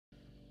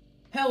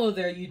Hello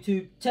there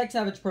YouTube, Tech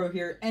Savage Pro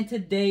here, and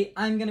today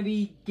I'm going to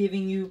be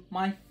giving you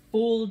my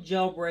full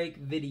jailbreak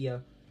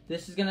video.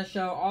 This is going to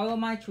show all of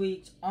my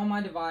tweaks on my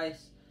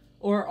device,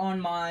 or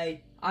on my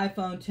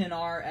iPhone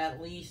XR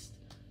at least.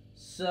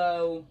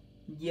 So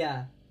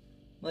yeah,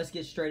 let's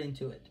get straight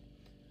into it.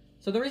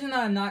 So the reason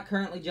that I'm not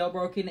currently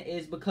jailbroken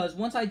is because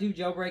once I do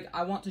jailbreak,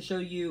 I want to show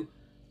you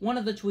one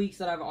of the tweaks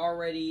that I've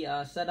already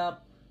set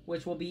up,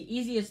 which will be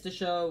easiest to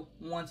show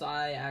once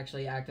I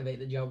actually activate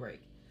the jailbreak.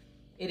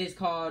 It is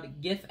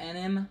called GIF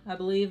NM, I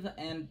believe,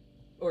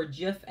 or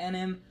GIF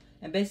NM,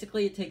 and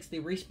basically it takes the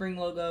Respring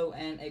logo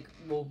and it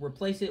will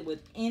replace it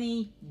with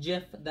any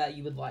GIF that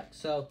you would like.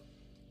 So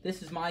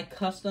this is my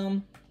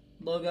custom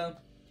logo.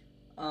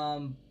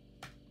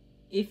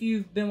 If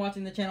you've been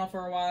watching the channel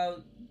for a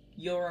while,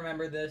 you'll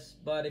remember this,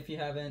 but if you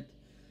haven't,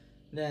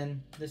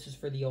 then this is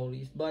for the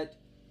oldies. But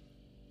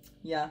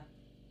yeah,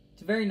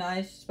 it's very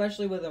nice,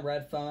 especially with a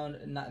red phone.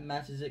 It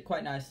matches it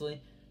quite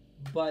nicely.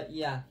 But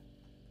yeah.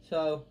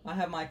 So I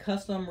have my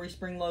custom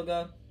Respring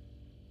logo.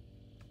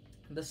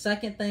 The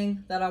second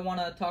thing that I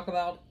want to talk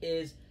about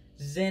is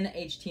Zen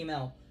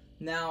HTML.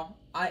 Now,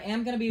 I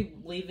am going to be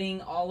leaving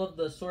all of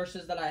the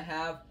sources that I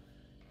have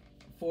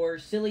for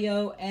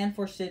SILEO and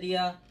for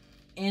CYDIA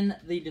in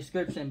the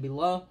description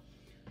below.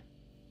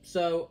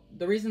 So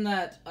the reason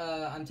that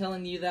I'm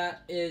telling you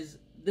that is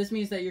this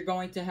means that you're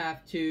going to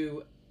have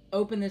to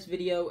open this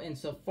video in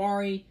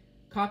Safari,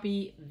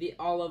 copy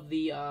all of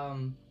the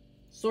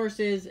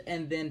sources,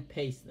 and then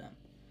paste them.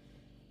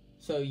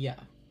 So yeah.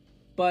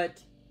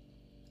 But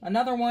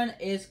another one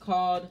is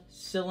called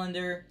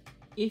Cylinder.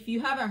 If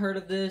you haven't heard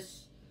of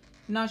this,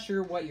 I'm not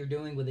sure what you're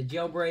doing with a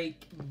jailbreak,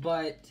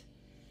 but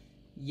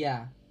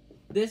yeah.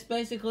 This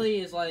basically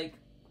is like,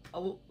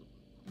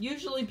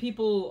 usually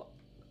people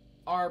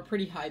are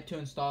pretty hyped to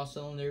install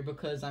Cylinder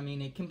because, I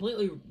mean, it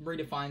completely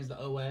redefines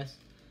the OS.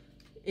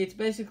 It's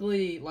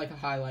basically like a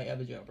highlight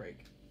of a jailbreak,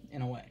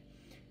 in a way.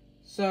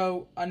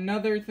 So,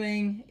 another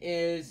thing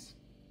is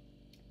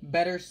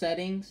better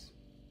settings.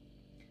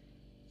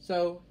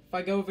 So, if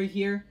I go over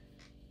here,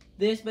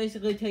 this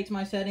basically takes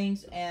my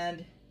settings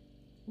and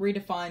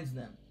redefines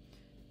them.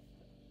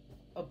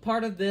 A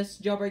part of this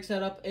jailbreak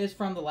setup is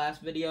from the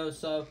last video,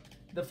 so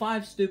the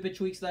 5 stupid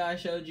tweaks that I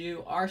showed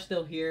you are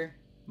still here.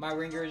 My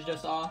ringer is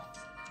just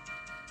off.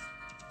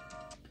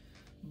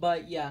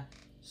 But yeah,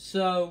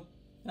 so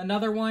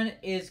another one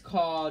is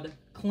called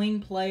Clean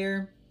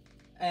Player.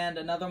 And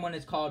another one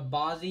is called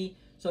Bozzy.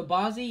 So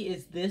Bozzy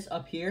is this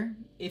up here.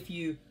 If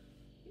you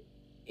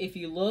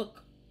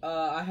look,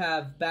 I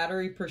have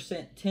battery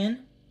percent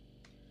 10.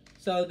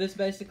 So this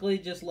basically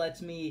just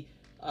lets me,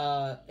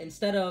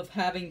 instead of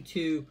having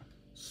to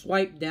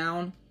swipe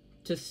down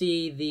to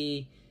see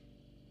the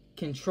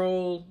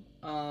control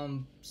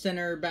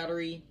center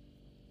battery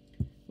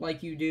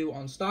like you do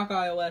on stock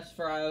iOS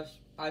for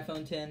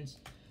iPhone 10s,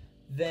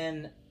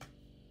 then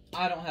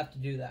I don't have to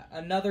do that.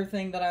 Another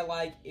thing that I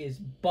like is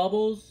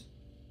bubbles.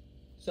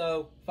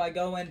 So if I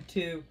go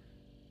into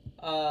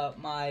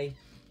my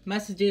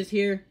messages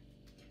here,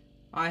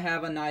 I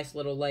have a nice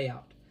little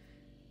layout.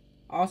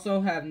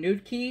 Also have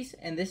nude keys,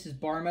 and this is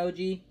bar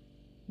emoji.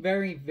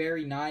 Very,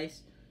 very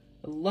nice.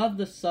 I love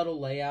the subtle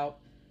layout.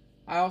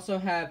 I also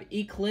have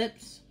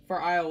Eclipse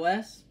for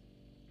iOS.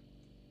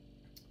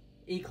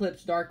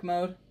 Eclipse dark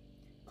mode.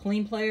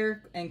 Clean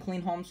player and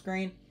clean home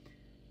screen.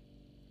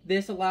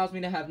 This allows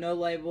me to have no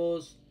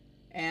labels,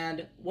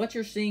 and what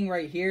you're seeing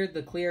right here,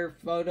 the clear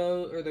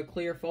photo or the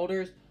clear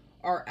folders,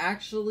 are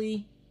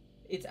actually,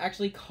 it's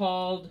actually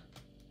called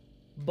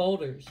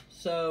boulders.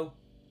 So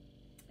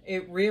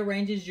it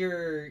rearranges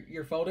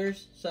your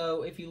folders.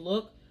 So if you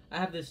look, I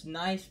have this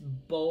nice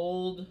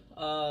bold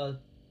kind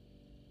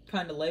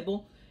of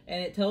label,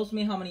 and it tells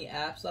me how many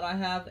apps that I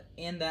have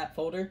in that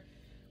folder,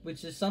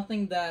 which is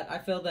something that I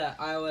feel that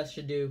iOS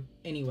should do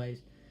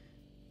anyways.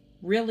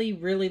 Really,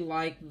 really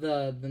like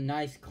the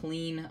nice,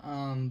 clean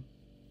kind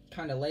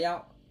of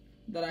layout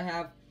that I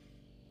have.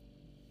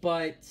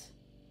 But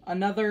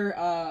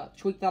another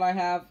tweak that I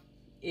have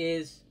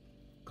is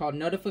called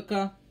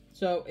Notifica.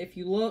 So if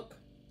you look,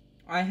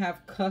 I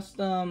have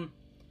custom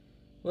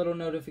little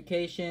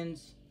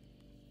notifications.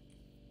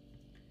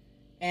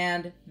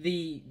 And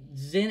the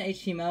Zen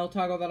HTML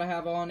toggle that I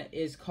have on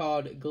is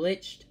called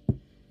Glitched.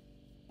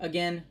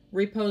 Again,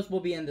 repos will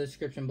be in the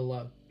description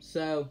below.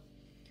 So,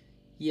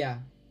 yeah.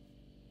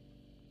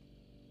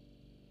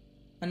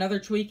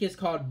 Another tweak is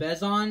called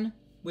Beson,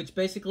 which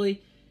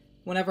basically,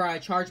 whenever I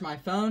charge my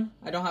phone,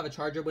 I don't have a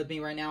charger with me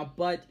right now,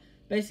 but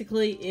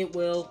basically it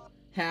will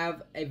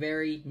have a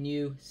very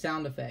new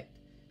sound effect.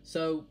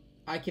 So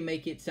I can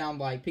make it sound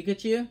like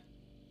Pikachu,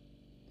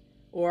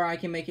 or I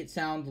can make it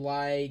sound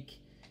like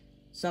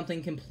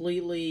something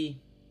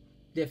completely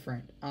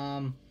different.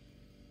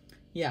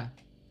 Yeah.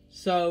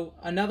 So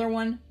another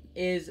one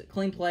is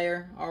Clean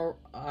Player. I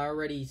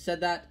already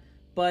said that,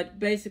 but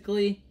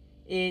basically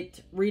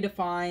it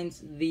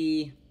redefines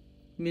the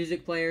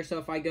music player. So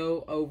if I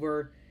go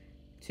over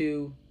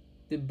to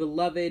the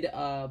beloved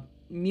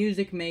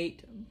Music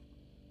Mate,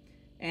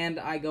 and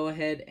I go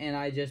ahead and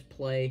I just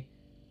play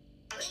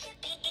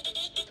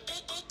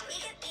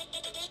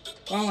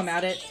while I'm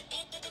at it,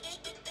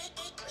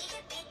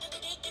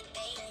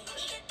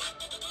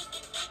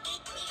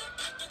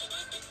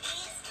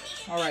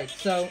 alright,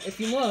 so if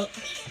you look,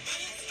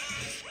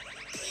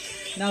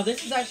 now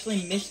this is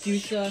actually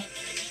Mistusa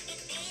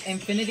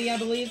Infinity, I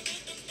believe,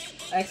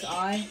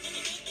 XI,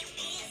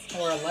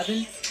 or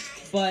 11,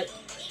 but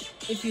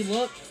if you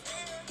look,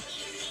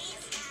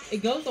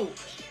 it goes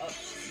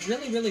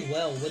really, really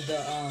well with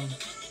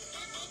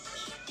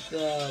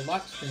the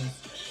lock screen,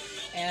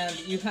 and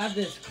you have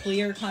this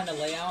clear kind of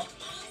layout.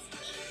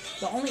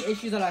 The only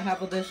issue that I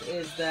have with this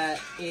is that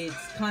it's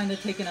kind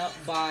of taken up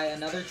by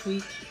another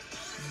tweak,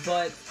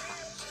 but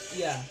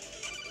yeah.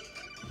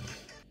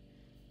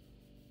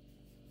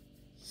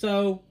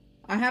 So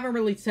I haven't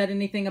really said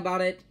anything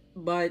about it,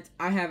 but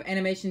I have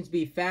animations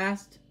be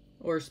fast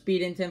or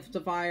speed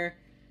intensifier,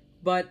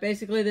 but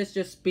basically this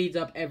just speeds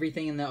up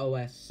everything in the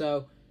OS.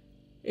 So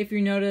if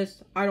you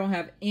notice, I don't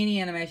have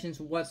any animations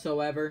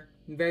whatsoever.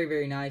 Very,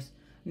 very nice.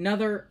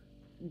 Another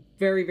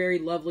very, very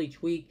lovely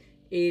tweak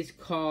is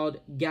called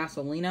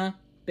Gasolina.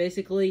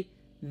 Basically,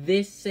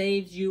 this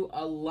saves you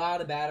a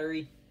lot of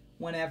battery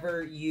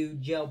whenever you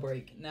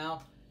jailbreak.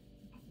 Now,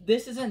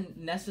 this isn't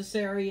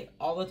necessary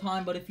all the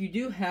time, but if you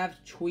do have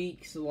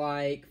tweaks,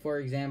 like, for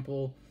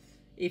example,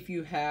 if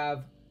you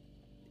have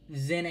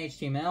Zen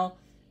HTML,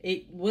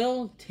 it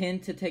will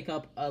tend to take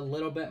up a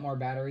little bit more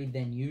battery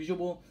than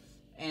usual.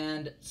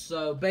 And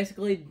so,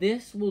 basically,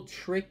 this will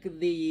trick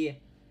the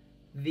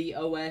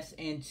OS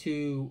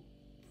into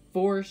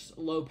force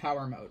low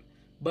power mode.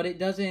 But it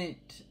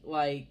doesn't,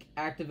 like,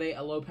 activate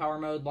a low power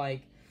mode.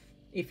 Like,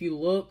 if you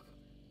look,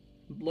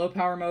 low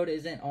power mode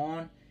isn't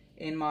on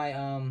in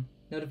my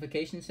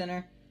notification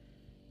center.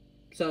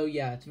 So,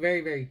 yeah, it's very,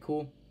 very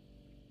cool.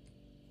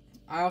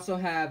 I also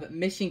have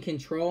mission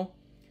control.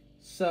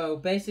 So,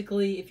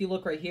 basically, if you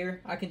look right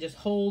here, I can just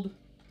hold,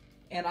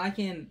 and I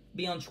can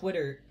be on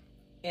Twitter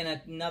in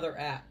another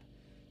app.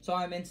 So,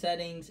 I'm in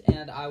settings,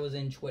 and I was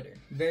in Twitter.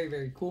 Very,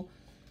 very cool.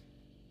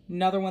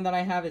 Another one that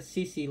I have is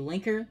CC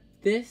Linker.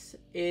 This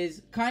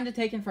is kind of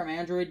taken from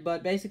Android,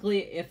 but basically,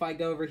 if I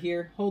go over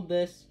here, hold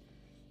this,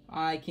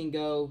 I can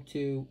go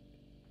to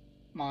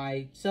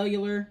my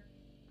cellular,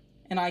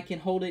 and I can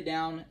hold it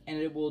down, and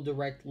it will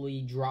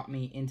directly drop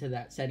me into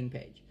that setting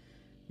page.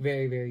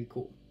 Very, very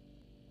cool.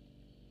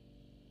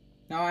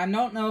 Now, I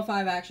don't know if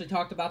I've actually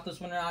talked about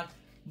this one or not,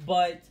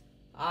 but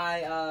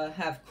I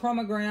have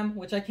ChromaGraham,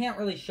 which I can't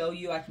really show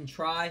you. I can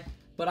try,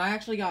 but I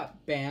actually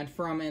got banned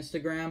from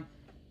Instagram.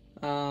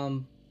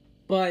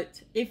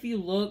 But if you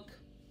look,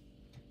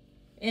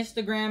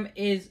 Instagram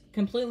is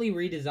completely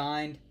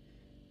redesigned.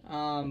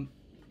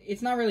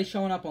 It's not really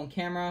showing up on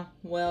camera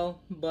well,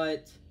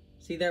 but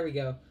see, there we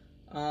go.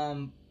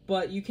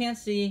 But you can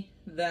see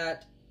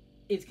that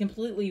it's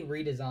completely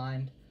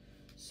redesigned.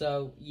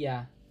 So,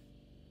 yeah.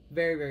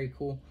 Very, very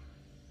cool.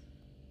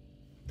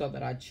 Thought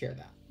that I'd share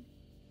that.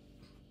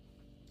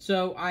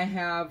 So, I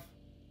have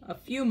a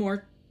few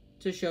more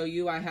to show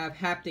you. I have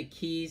haptic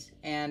keys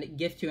and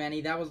gift to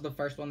any. That was the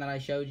first one that I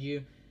showed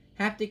you.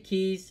 Haptic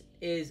keys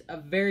is a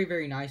very,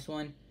 very nice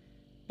one.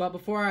 But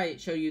before I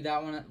show you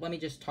that one, let me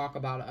just talk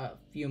about a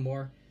few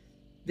more.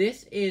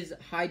 This is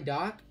high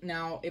dock.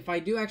 Now, if I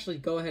do actually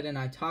go ahead and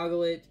I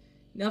toggle it,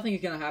 nothing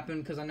is going to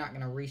happen because I'm not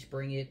going to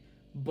respring it.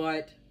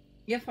 But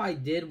if I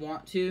did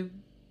want to,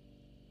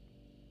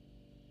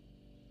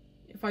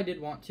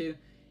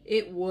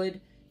 it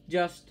would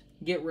just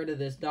get rid of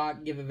this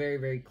dock, give a very,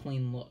 very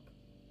clean look.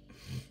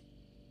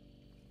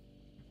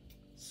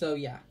 So,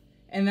 yeah.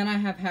 And then I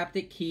have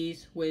haptic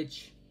keys,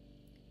 which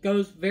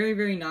goes very,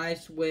 very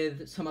nice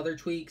with some other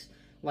tweaks,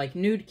 like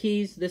nude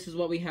keys. This is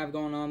what we have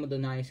going on with a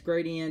nice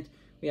gradient.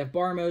 We have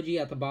bar emoji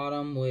at the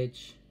bottom,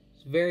 which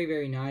is very,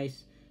 very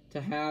nice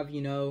to have,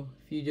 you know,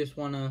 if you just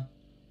want to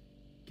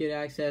get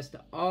access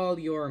to all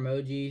your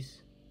emojis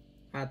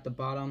at the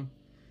bottom.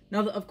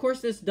 Now, of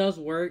course, this does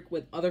work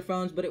with other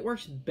phones, but it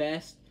works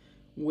best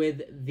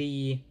with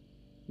the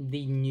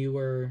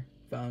newer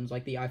phones,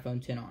 like the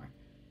iPhone XR,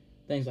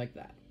 things like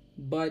that.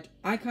 But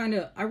I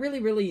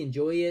really, really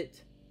enjoy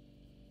it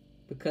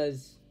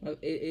because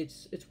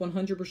it's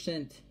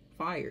 100%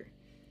 fire.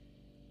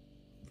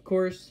 Of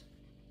course,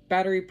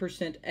 battery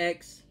percent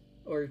X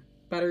or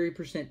battery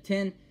percent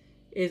 10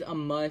 is a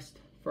must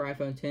for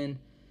iPhone 10.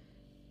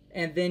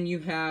 And then you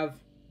have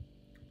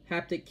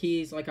haptic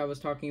keys, like I was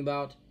talking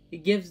about.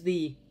 It gives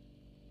the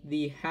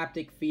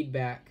haptic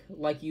feedback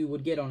like you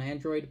would get on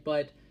Android,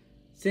 but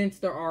since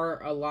there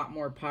are a lot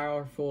more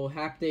powerful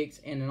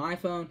haptics in an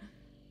iPhone,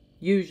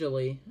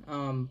 usually,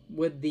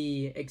 with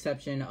the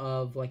exception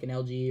of like an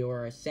LG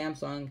or a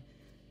Samsung,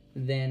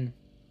 then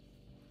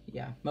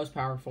yeah, most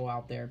powerful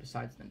out there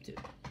besides them too.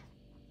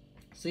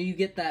 So you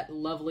get that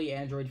lovely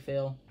Android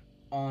feel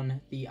on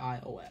the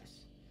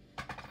iOS.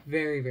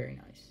 Very, very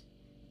nice.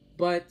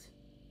 But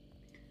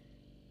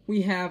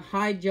we have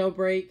high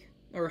jailbreak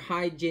or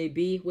high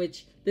JB,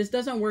 which this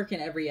doesn't work in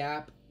every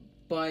app,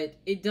 but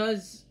it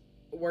does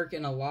work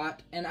in a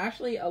lot. And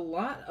actually a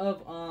lot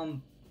of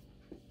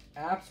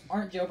apps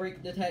aren't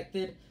jailbreak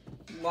detected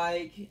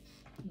like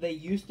they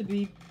used to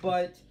be,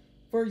 but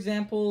For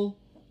example,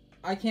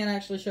 I can't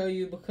actually show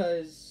you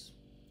because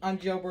I'm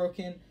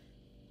jailbroken,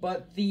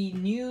 but the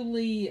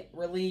newly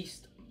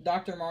released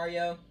Dr.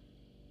 Mario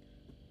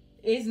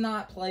is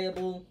not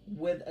playable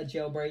with a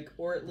jailbreak,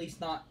 or at least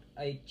not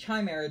a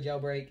Chimera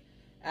jailbreak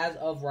as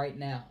of right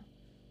now.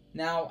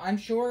 Now, I'm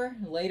sure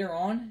later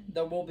on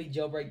there will be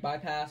jailbreak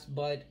bypass,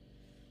 but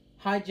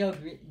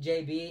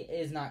HiJB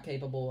is not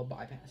capable of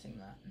bypassing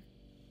that.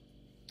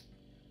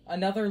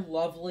 Another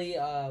lovely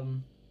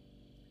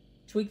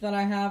tweak that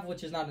I have,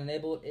 which is not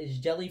enabled, is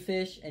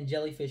Jellyfish and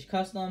Jellyfish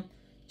Custom.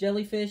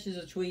 Jellyfish is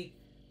a tweak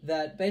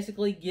that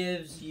basically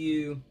gives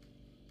you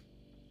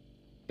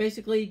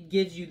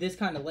this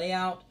kind of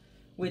layout,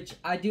 which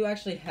I do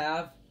actually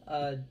have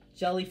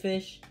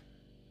Jellyfish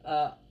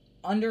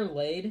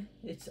underlaid.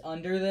 It's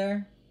under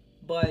there,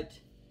 but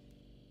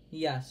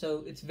yeah,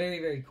 so it's very,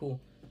 very cool.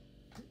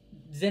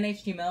 Zen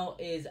HTML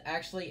is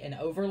actually an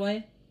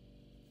overlay,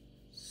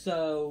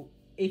 so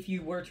if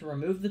you were to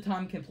remove the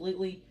time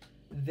completely,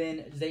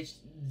 then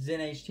Zen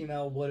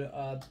HTML would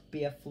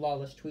be a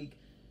flawless tweak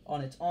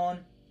on its own.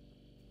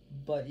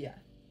 But yeah,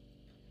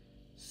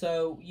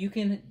 so you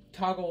can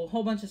toggle a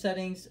whole bunch of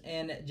settings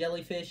in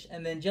Jellyfish,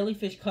 and then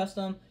Jellyfish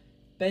Custom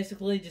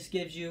basically just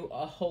gives you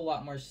a whole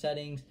lot more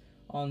settings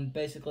on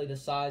basically the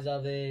size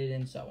of it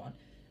and so on.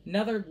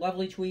 Another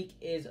lovely tweak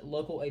is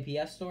Local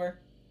APS Store.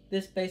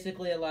 This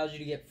basically allows you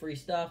to get free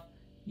stuff.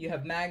 You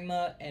have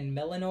Magma and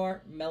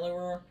Melior.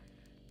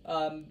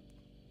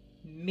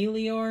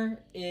 Melior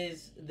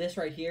is this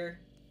right here,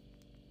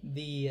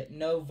 the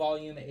no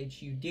volume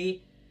HUD.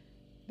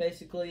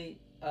 Basically,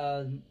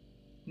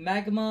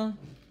 Magma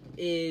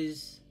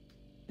is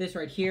this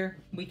right here.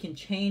 We can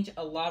change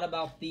a lot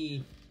about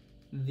the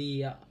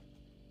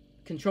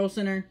control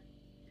center,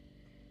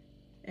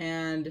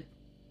 and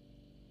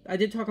I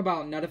did talk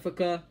about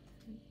Notifica.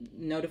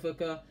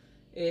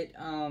 It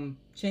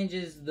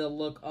changes the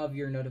look of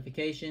your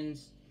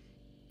notifications.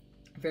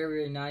 Very,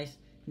 very nice.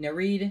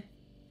 Nereid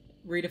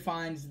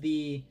redefines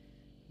the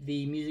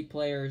music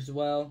player as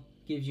well.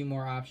 Gives you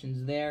more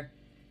options there.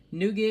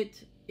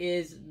 Nougat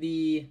is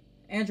the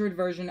Android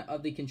version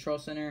of the control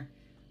center.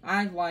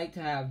 I like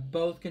to have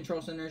both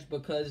control centers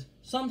because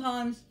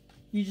sometimes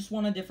you just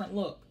want a different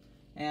look,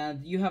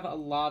 and you have a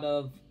lot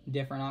of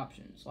different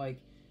options, like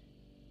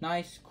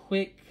nice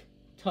quick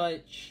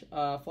touch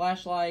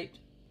flashlight.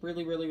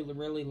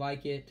 Really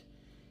like it.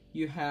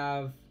 You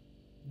have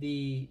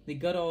the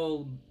good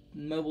old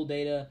mobile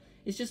data.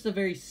 It's just a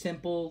very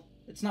simple,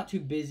 it's not too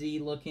busy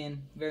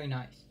looking, very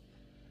nice.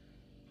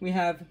 We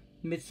have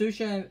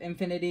Mitsusha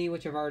Infinity,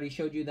 which I've already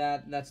showed you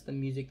that's the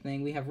music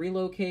thing. We have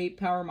Relocate,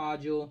 Power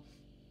Module,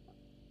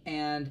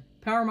 and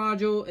Power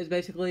Module is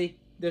basically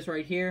this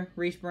right here,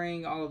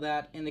 Respring, all of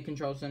that in the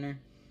control center.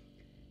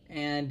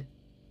 And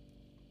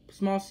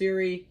Small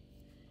Siri,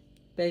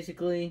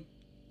 basically,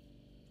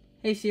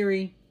 hey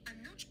Siri.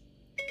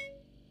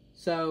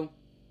 So,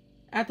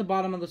 at the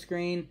bottom of the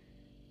screen,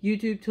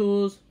 YouTube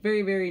tools,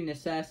 very, very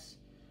necessary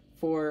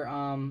for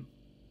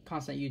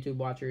constant YouTube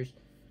watchers,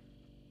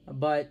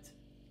 but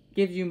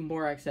gives you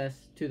more access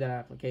to that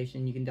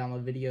application. You can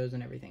download videos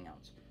and everything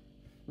else.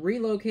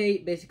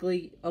 Relocate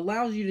basically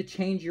allows you to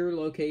change your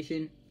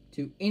location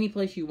to any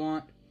place you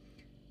want,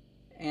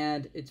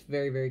 and it's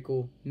very, very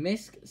cool.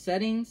 MISC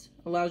settings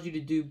allows you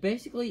to do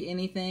basically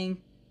anything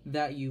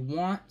that you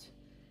want,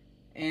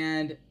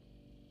 and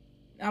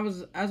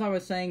as I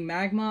was saying,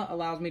 Magma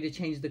allows me to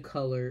change the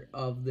color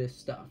of this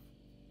stuff.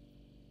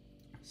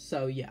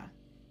 So yeah.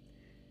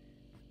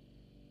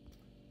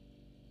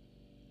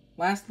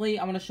 Lastly,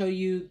 I want to show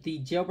you the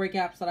jailbreak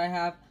apps that I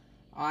have.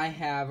 I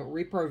have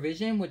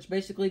Reprovision, which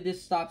basically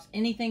this stops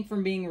anything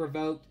from being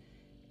revoked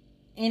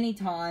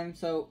anytime.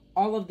 So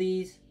all of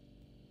these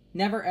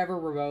never ever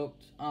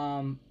revoked.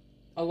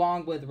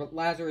 Along with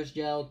Lazarus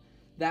Jailed,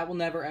 that will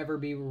never ever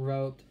be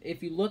revoked.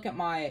 If you look at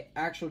my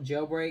actual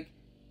jailbreak,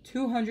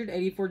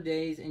 284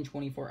 days and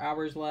 24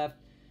 hours left,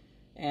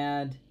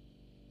 and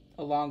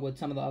along with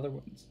some of the other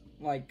ones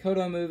like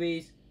Kodo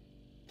Movies,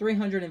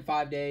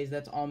 305 days.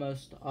 That's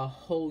almost a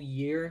whole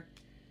year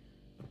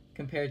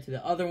compared to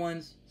the other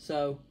ones,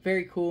 so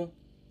very cool.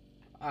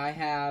 I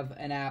have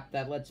an app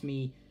that lets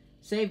me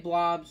save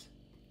blobs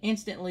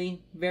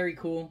instantly, very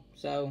cool,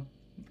 so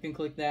you can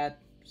click that,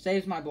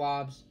 saves my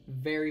blobs,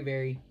 very,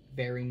 very,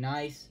 very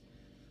nice,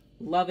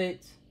 love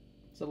it.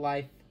 It's a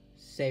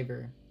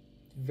lifesaver.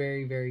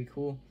 Very, very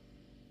cool.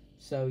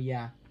 So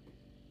yeah,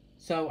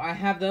 so I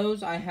have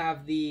those. I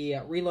have the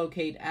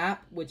Relocate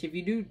app, which if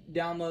you do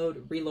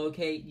download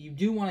Relocate, you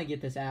do want to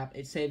get this app.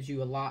 It saves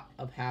you a lot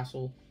of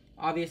hassle.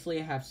 Obviously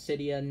I have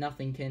CYDIA.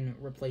 Nothing can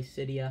replace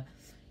CYDIA,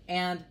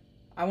 and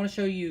I want to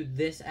show you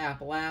this app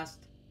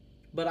last,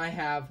 but I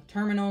have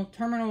Terminal.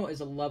 Terminal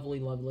is a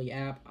lovely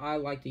app. I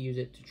like to use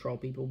it to troll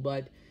people,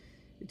 but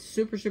it's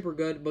super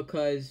good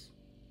because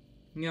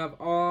you have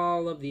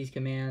all of these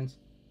commands.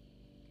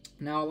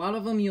 Now, a lot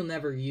of them you'll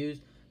never use,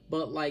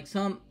 but like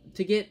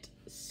to get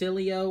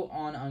SILEO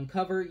on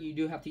Uncover, you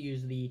do have to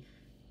use the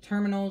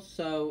terminals,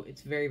 so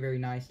it's very, very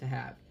nice to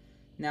have.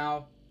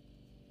 Now,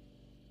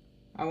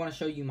 I want to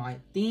show you my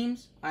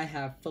themes. I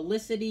have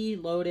Felicity,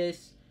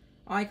 Lotus,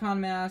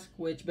 Icon Mask,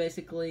 which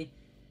basically,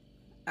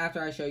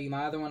 after I show you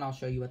my other one, I'll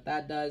show you what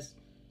that does.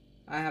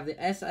 I have the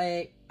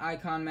SA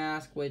Icon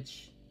Mask,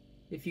 which,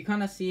 if you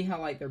kind of see how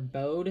like they're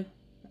bowed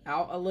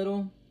out a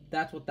little,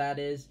 that's what that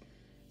is.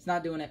 It's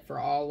not doing it for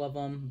all of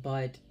them,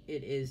 but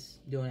it is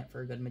doing it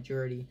for a good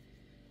majority.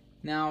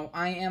 Now,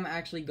 I am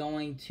actually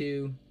going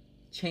to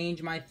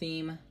change my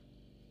theme,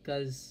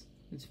 because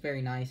it's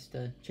very nice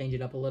to change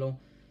it up a little.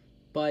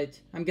 But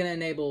I'm going to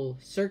enable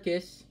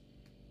Circus.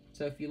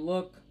 So if you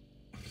look,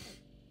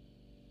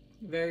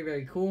 very,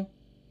 very cool.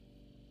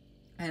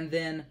 And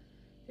then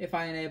if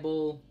I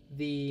enable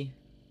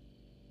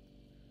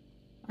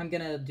I'm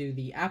going to do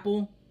the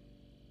apple,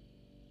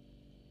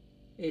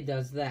 it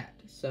does that.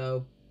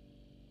 So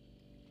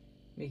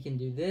we can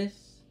do this.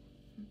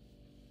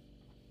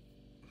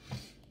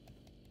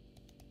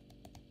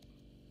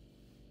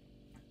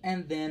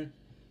 And then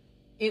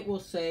it will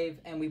save,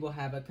 and we will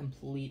have a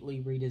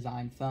completely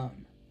redesigned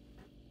phone.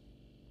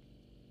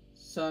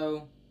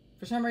 So,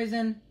 for some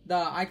reason, the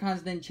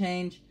icons didn't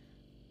change,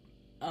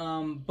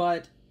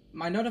 but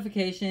my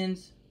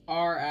notifications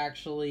are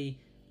actually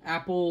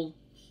Apple.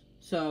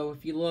 So,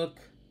 if you look,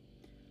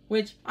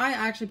 which I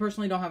actually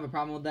personally don't have a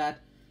problem with that.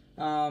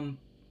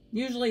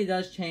 Usually it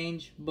does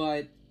change,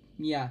 but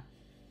yeah.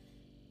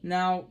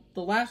 Now,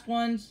 the last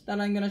ones that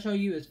I'm going to show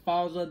you is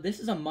Falza. This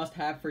is a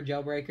must-have for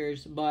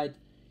jailbreakers, but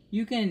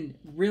you can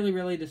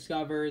really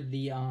discover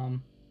the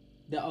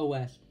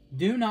OS.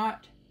 Do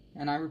not,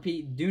 and I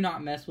repeat, do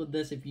not mess with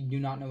this if you do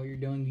not know what you're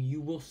doing. You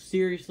will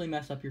seriously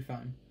mess up your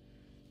phone.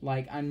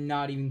 Like, I'm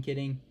not even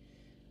kidding.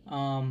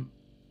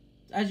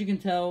 As you can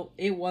tell,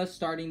 it was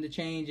starting to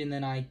change, and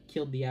then I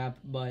killed the app,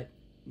 but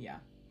yeah.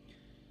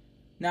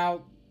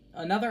 Now,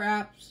 another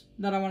apps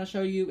that I want to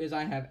show you is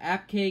I have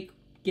AppCake.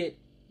 Get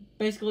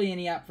basically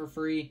any app for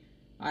free.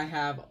 I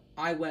have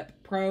iWeb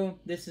Pro.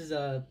 This is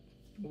a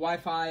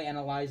Wi-Fi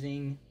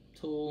analyzing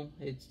tool.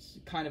 It's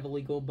kind of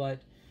illegal, but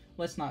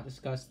let's not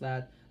discuss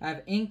that. I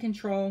have In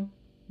Control,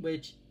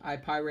 which I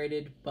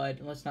pirated, but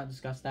let's not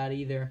discuss that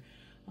either.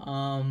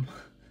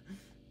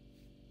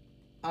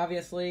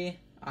 Obviously,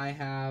 I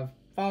have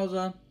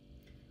Falza,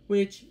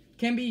 which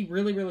can be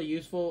really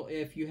useful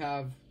if you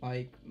have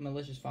like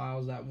malicious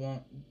files that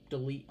won't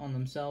delete on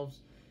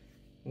themselves,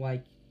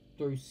 like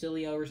through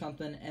SILEO or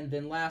something. And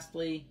then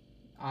lastly,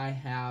 I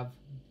have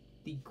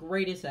the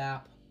greatest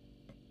app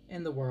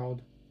in the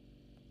world.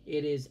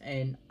 It is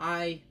an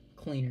eye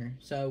cleaner,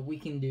 so we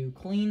can do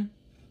clean,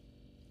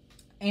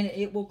 and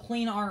it will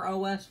clean our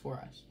OS for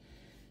us.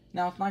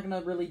 Now, it's not going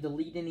to really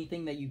delete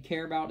anything that you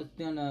care about. It's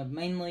going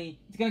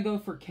to go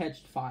for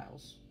catched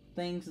files,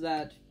 things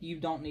that you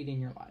don't need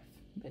in your life,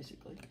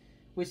 basically.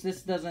 Which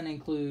this doesn't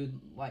include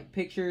like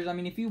pictures. I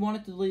mean, if you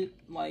wanted to delete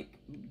like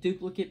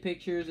duplicate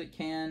pictures, it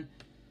can.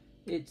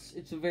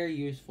 It's a very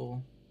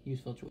useful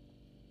tool.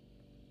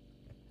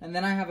 And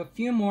then I have a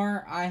few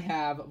more. I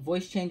have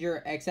Voice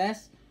Changer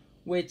XS,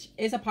 which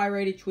is a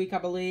pirated tweak, I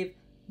believe,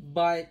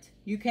 but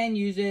you can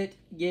use it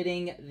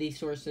getting the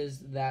sources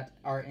that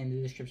are in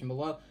the description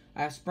below.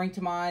 I have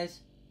Springtomize,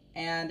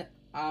 and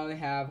I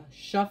have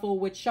Shuffle,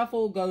 which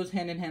Shuffle goes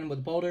hand in hand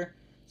with Boulder.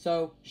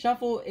 So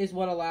Shuffle is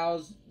what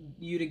allows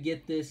you to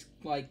get this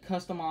like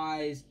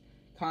customized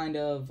kind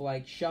of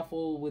like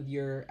shuffle with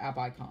your app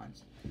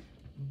icons.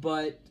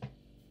 But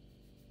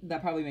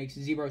that probably makes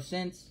 0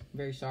 sense.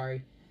 Very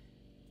sorry.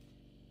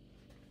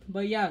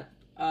 But yeah,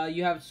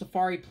 you have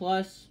Safari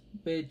Plus,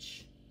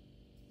 which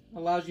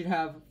allows you to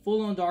have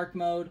full-on dark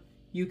mode.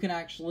 You can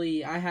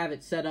actually, I have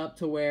it set up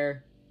to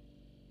where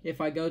if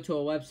I go to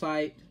a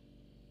website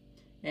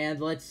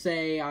and let's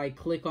say I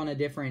click on a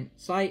different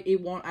site,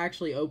 it won't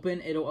actually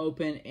open. It'll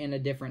open in a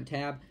different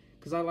tab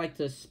because I like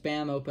to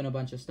spam open a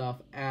bunch of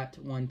stuff at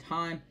one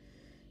time.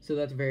 So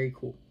that's very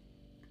cool.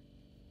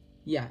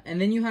 Yeah, and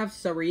then you have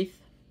Sereth,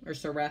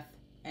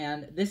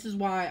 and this is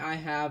why I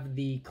have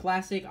the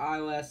classic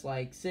iOS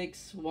like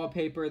 6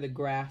 wallpaper, the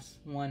grass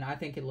one. I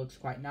think it looks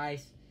quite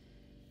nice,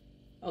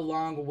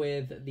 along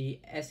with the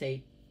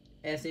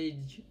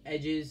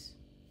edges.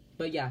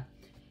 But yeah,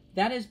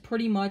 that is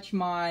pretty much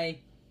my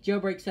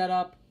jailbreak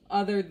setup,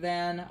 other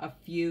than a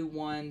few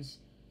ones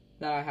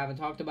that I haven't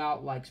talked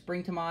about, like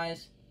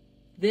Springtomize.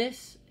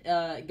 This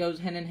goes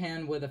hand in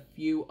hand with a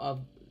few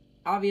of,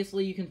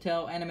 obviously you can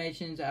tell,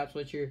 animations, app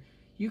switcher.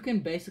 You can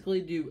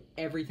basically do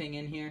everything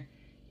in here.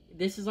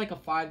 This is like a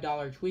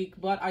 $5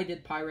 tweak, but I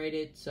did pirate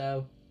it,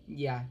 so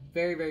yeah,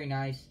 very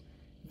nice,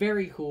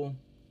 very cool,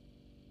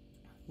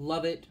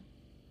 love it.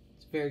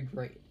 It's very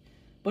great,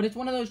 but it's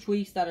one of those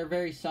tweaks that are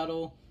very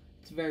subtle.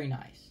 It's very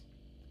nice.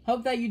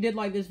 Hope that you did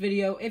like this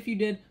video. If you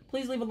did,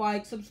 please leave a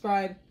like,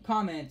 subscribe,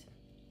 comment,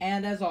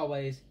 and as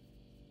always,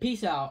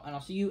 peace out, and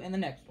I'll see you in the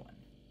next one.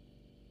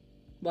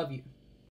 Love you.